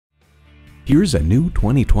Here's a new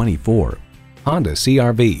 2024 Honda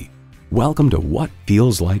CR-V. Welcome to what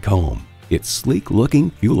feels like home. It's sleek-looking,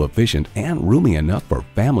 fuel-efficient, and roomy enough for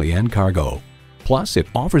family and cargo. Plus, it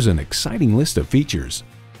offers an exciting list of features: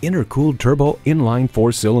 intercooled turbo inline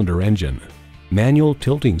 4-cylinder engine, manual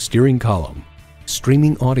tilting steering column,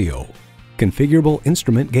 streaming audio, configurable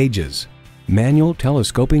instrument gauges, manual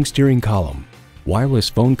telescoping steering column, wireless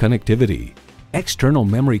phone connectivity, external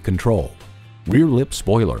memory control, rear lip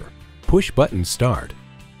spoiler, push-button start,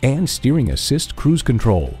 and steering assist cruise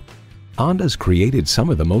control. Honda's created some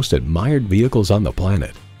of the most admired vehicles on the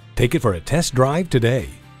planet. Take it for a test drive today.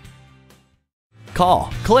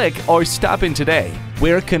 Call, click, or stop in today.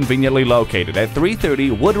 We're conveniently located at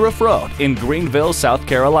 330 Woodruff Road in Greenville, South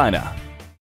Carolina.